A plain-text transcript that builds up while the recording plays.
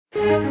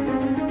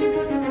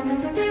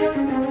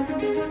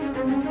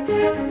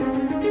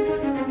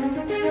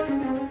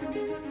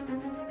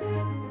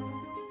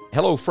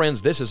Hello,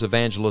 friends. This is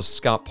Evangelist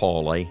Scott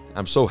Pauley.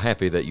 I'm so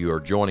happy that you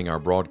are joining our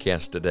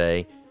broadcast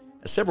today.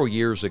 Several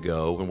years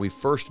ago, when we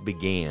first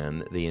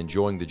began the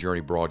Enjoying the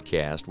Journey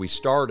broadcast, we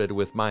started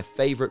with my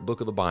favorite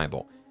book of the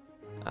Bible.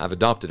 I've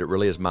adopted it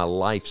really as my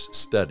life's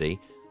study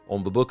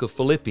on the book of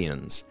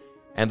Philippians.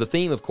 And the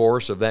theme, of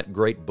course, of that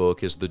great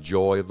book is the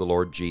joy of the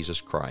Lord Jesus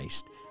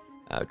Christ.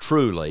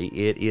 Truly,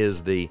 it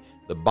is the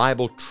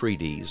Bible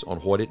treatise on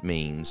what it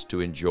means to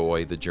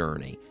enjoy the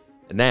journey.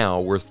 Now,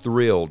 we're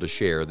thrilled to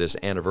share this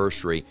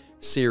anniversary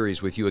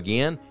series with you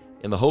again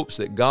in the hopes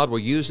that God will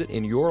use it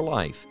in your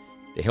life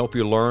to help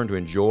you learn to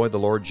enjoy the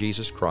Lord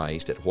Jesus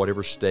Christ at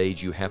whatever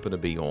stage you happen to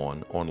be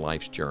on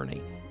life's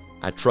journey.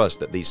 I trust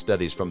that these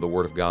studies from the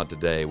Word of God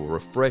today will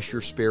refresh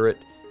your spirit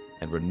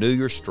and renew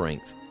your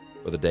strength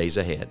for the days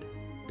ahead.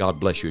 God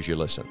bless you as you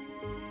listen.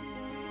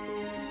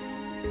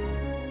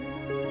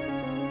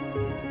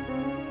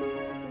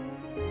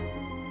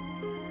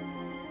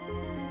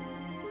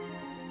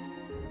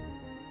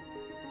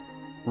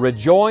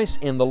 Rejoice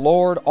in the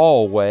Lord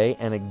always,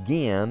 and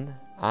again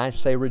I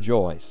say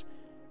rejoice.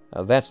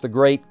 That's the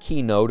great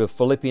keynote of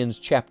Philippians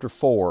chapter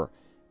 4.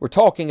 We're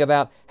talking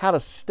about how to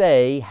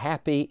stay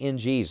happy in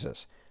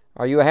Jesus.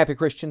 Are you a happy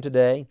Christian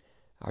today?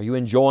 Are you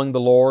enjoying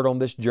the Lord on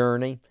this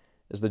journey?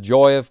 Is the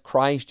joy of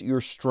Christ your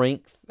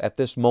strength at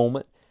this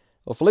moment?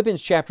 Well,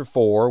 Philippians chapter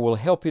 4 will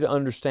help you to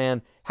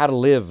understand how to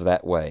live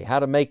that way, how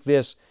to make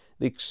this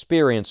the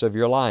experience of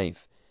your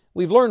life.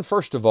 We've learned,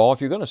 first of all,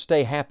 if you're going to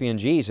stay happy in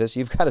Jesus,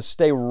 you've got to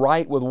stay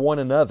right with one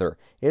another.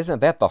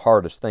 Isn't that the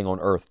hardest thing on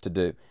earth to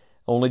do?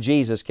 Only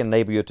Jesus can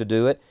enable you to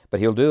do it,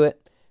 but He'll do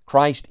it.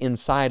 Christ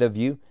inside of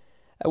you.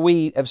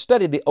 We have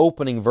studied the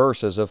opening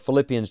verses of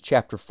Philippians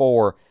chapter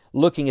 4,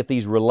 looking at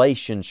these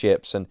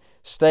relationships and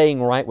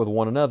staying right with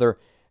one another.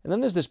 And then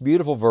there's this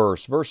beautiful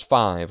verse, verse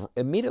 5,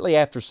 immediately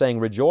after saying,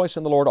 "Rejoice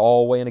in the Lord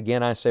always, and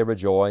again I say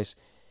rejoice,"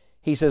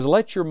 he says,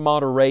 "Let your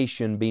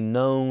moderation be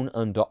known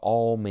unto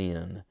all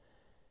men."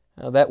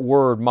 Now, that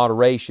word,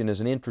 moderation,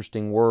 is an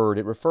interesting word.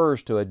 It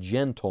refers to a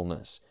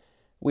gentleness.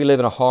 We live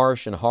in a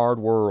harsh and hard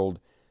world.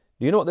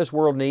 Do you know what this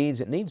world needs?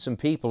 It needs some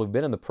people who've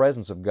been in the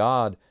presence of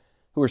God,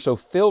 who are so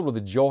filled with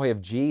the joy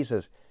of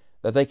Jesus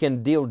that they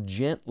can deal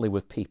gently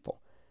with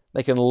people.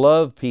 They can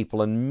love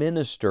people and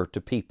minister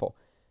to people.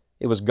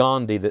 It was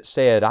Gandhi that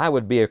said, "I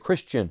would be a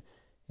Christian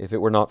if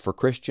it were not for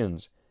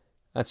Christians."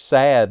 That's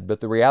sad, but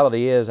the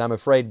reality is, I'm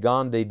afraid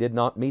Gandhi did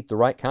not meet the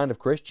right kind of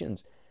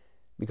Christians.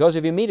 Because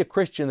if you meet a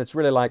Christian that's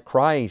really like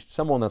Christ,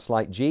 someone that's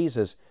like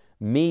Jesus,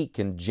 meek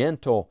and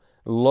gentle,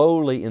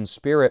 lowly in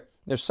spirit,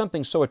 there's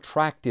something so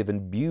attractive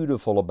and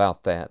beautiful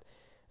about that.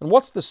 And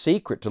what's the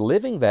secret to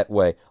living that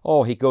way?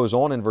 Oh, he goes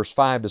on in verse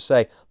 5 to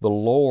say, "The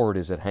Lord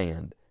is at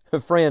hand."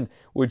 Friend,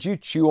 would you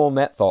chew on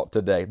that thought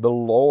today? The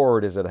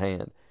Lord is at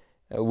hand.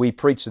 We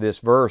preach this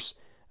verse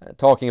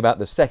talking about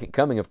the second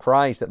coming of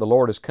Christ, that the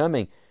Lord is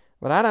coming.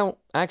 But I don't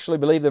actually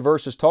believe the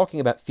verse is talking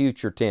about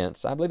future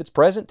tense. I believe it's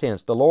present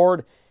tense. The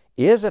Lord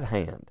is at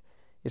hand.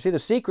 You see, the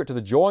secret to the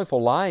joyful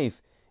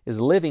life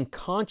is living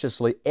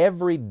consciously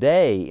every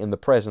day in the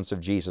presence of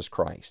Jesus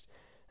Christ.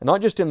 And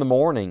not just in the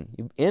morning.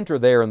 You enter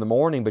there in the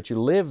morning, but you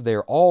live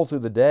there all through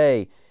the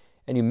day.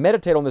 And you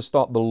meditate on this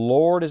thought, the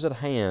Lord is at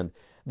hand.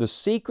 The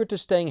secret to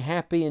staying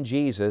happy in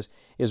Jesus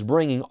is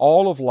bringing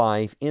all of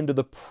life into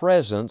the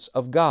presence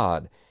of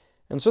God.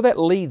 And so that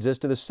leads us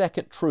to the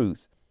second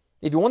truth.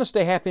 If you want to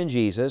stay happy in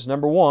Jesus,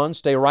 number one,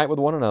 stay right with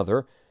one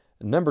another.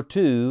 Number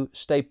two,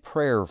 stay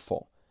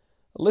prayerful.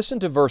 Listen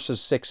to verses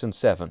 6 and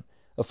 7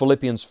 of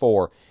Philippians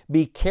 4.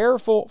 "Be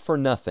careful for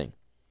nothing,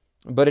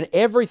 but in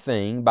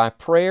everything by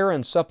prayer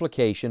and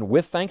supplication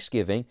with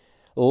thanksgiving,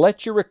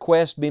 let your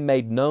requests be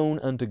made known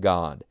unto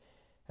God.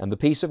 And the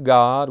peace of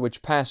God,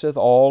 which passeth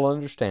all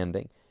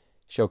understanding,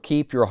 shall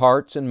keep your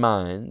hearts and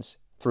minds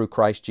through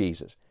Christ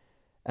Jesus."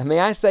 And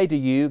may I say to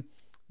you,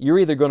 you're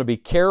either going to be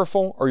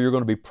careful or you're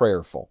going to be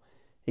prayerful.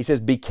 He says,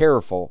 be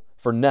careful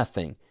for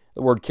nothing.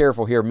 The word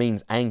careful here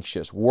means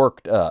anxious,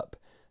 worked up.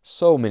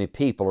 So many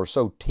people are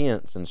so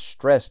tense and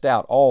stressed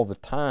out all the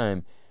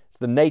time. It's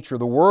the nature of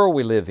the world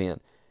we live in.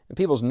 And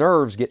people's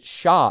nerves get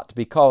shot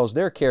because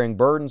they're carrying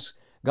burdens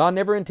God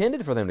never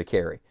intended for them to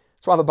carry.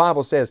 That's why the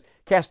Bible says,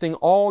 "Casting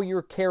all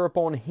your care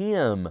upon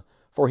Him,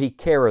 for He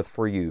careth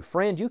for you."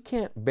 Friend, you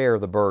can't bear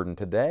the burden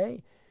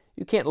today.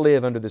 You can't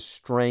live under this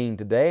strain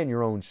today in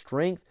your own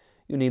strength.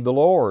 You need the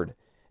Lord.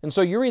 And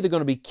so you're either going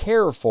to be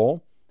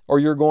careful or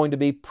you're going to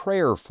be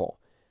prayerful.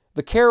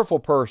 The careful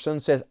person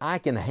says, "I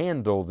can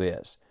handle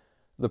this."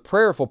 The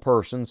prayerful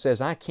person says,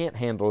 "I can't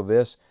handle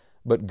this,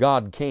 but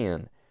God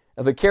can."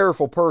 The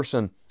careful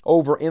person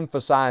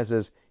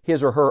overemphasizes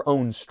his or her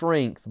own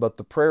strength, but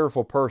the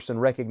prayerful person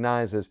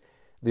recognizes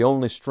the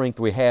only strength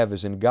we have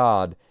is in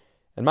God.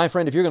 And my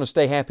friend, if you're going to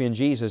stay happy in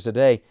Jesus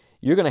today,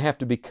 you're going to have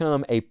to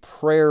become a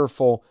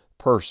prayerful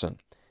person.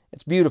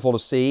 It's beautiful to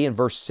see in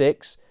verse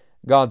 6,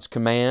 God's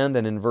command,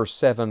 and in verse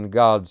 7,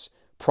 God's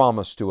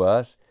promise to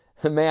us.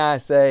 May I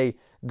say,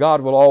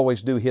 God will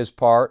always do His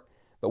part,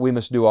 but we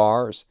must do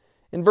ours.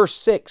 In verse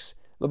 6,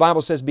 the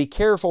Bible says, "Be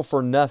careful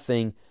for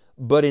nothing,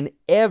 but in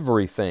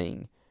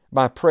everything,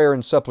 By prayer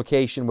and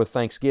supplication with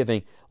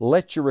thanksgiving,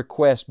 let your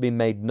request be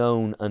made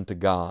known unto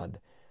God.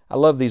 I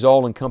love these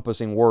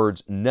all-encompassing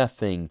words,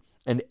 nothing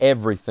and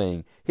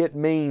everything. It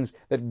means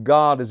that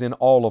God is in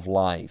all of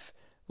life.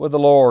 With the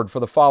Lord, for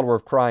the follower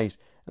of Christ,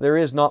 there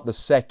is not the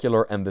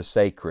secular and the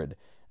sacred.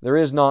 There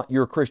is not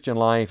your Christian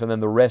life and then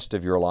the rest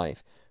of your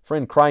life.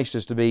 Friend, Christ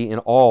is to be in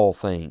all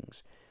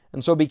things.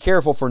 And so be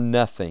careful for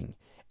nothing.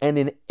 And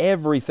in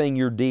everything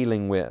you're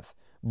dealing with,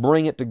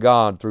 bring it to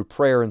God through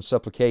prayer and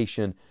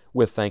supplication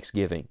with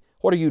thanksgiving.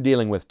 What are you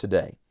dealing with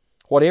today?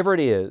 Whatever it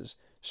is,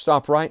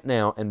 stop right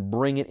now and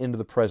bring it into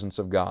the presence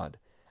of God.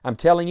 I'm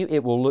telling you,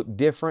 it will look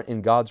different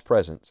in God's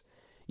presence.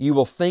 You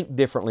will think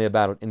differently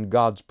about it in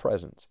God's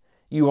presence.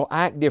 You will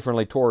act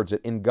differently towards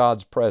it in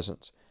God's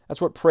presence.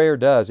 That's what prayer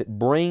does. It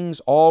brings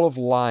all of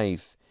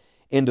life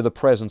into the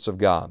presence of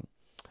God.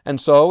 And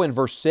so in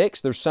verse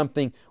 6, there's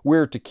something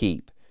we're to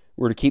keep.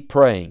 We're to keep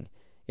praying.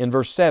 In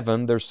verse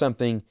 7, there's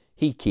something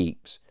He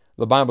keeps.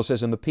 The Bible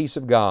says, "And the peace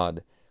of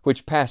God,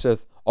 which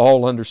passeth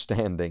all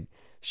understanding,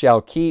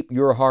 shall keep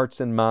your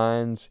hearts and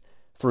minds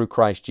through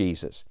Christ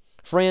Jesus."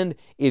 Friend,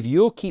 if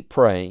you'll keep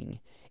praying,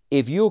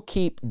 if you'll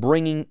keep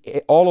bringing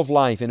all of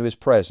life into His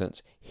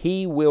presence,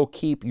 He will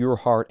keep your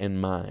heart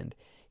and mind.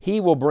 He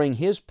will bring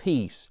His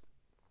peace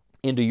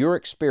into your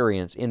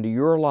experience, into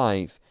your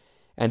life,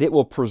 and it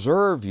will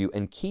preserve you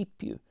and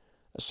keep you.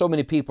 So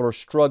many people are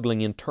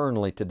struggling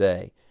internally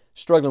today,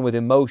 struggling with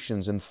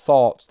emotions and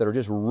thoughts that are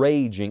just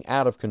raging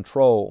out of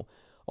control.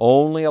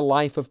 Only a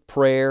life of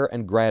prayer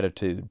and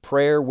gratitude,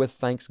 prayer with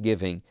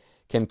thanksgiving,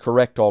 can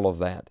correct all of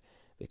that.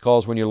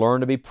 Because when you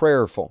learn to be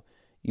prayerful,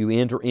 you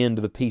enter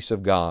into the peace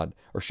of God.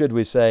 Or should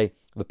we say,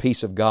 the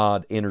peace of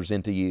God enters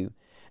into you.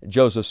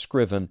 Joseph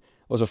Scriven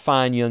was a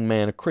fine young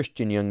man, a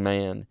Christian young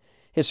man.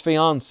 His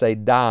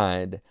fiancée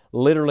died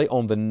literally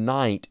on the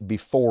night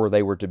before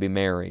they were to be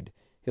married.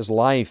 His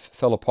life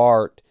fell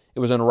apart. It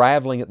was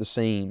unraveling at the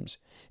seams.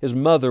 His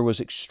mother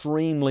was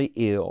extremely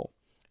ill.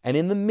 And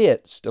in the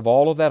midst of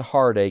all of that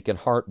heartache and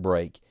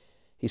heartbreak,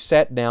 he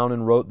sat down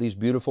and wrote these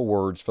beautiful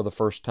words for the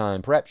first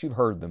time. Perhaps you've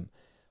heard them.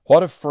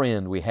 What a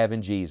friend we have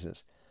in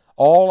Jesus.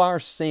 All our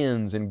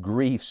sins and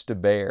griefs to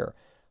bear.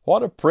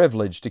 What a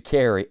privilege to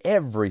carry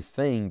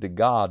everything to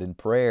God in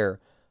prayer.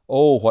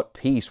 Oh, what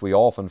peace we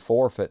often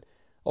forfeit.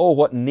 Oh,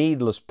 what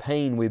needless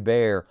pain we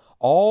bear,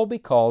 all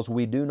because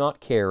we do not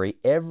carry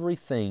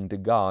everything to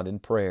God in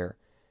prayer.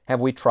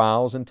 Have we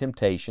trials and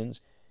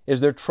temptations? Is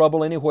there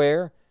trouble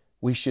anywhere?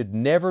 We should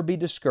never be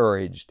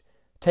discouraged.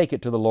 Take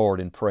it to the Lord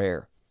in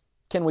prayer.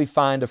 Can we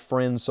find a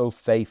friend so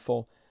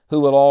faithful, who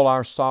will all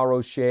our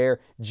sorrows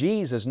share?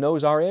 Jesus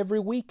knows our every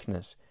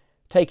weakness.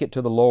 Take it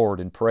to the Lord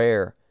in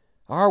prayer.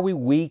 Are we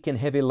weak and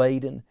heavy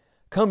laden,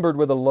 cumbered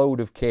with a load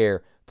of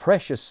care?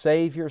 Precious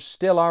Savior,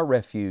 still our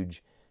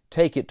refuge.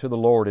 Take it to the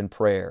Lord in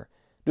prayer.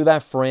 Do thy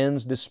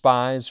friends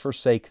despise,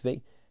 forsake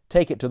thee?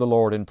 Take it to the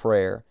Lord in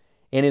prayer.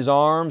 In His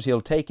arms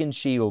He'll take and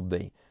shield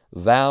thee.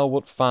 Thou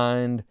wilt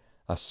find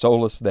a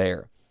solace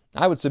there.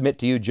 I would submit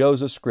to you,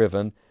 Joseph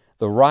Scriven,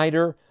 the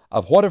writer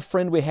of What a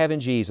Friend We Have in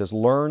Jesus,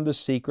 learned the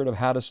secret of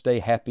how to stay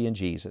happy in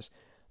Jesus.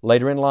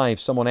 Later in life,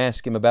 someone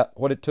asked him about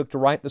what it took to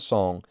write the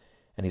song,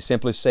 and he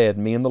simply said,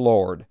 "Me and the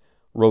Lord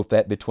wrote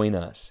that between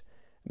us."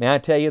 May I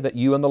tell you that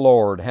you and the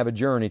Lord have a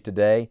journey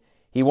today.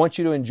 He wants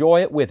you to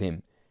enjoy it with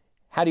Him.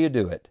 How do you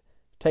do it?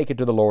 Take it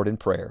to the Lord in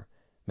prayer.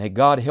 May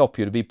God help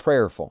you to be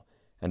prayerful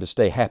and to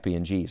stay happy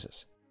in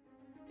Jesus.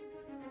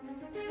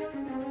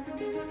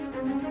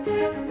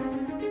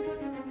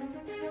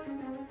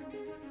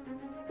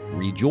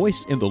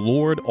 Rejoice in the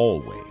Lord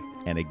always,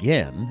 and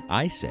again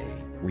I say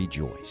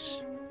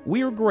rejoice.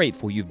 We are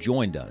grateful you've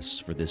joined us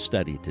for this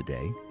study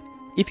today.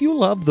 If you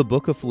love the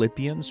book of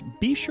Philippians,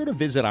 be sure to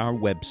visit our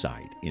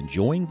website,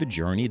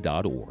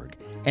 enjoyingthejourney.org,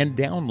 and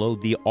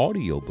download the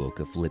audiobook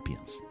of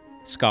Philippians.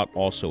 Scott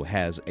also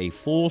has a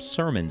full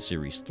sermon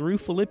series through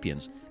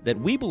Philippians that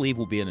we believe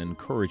will be an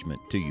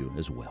encouragement to you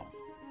as well.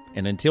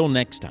 And until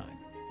next time,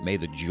 may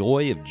the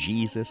joy of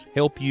Jesus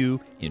help you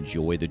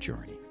enjoy the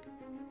journey.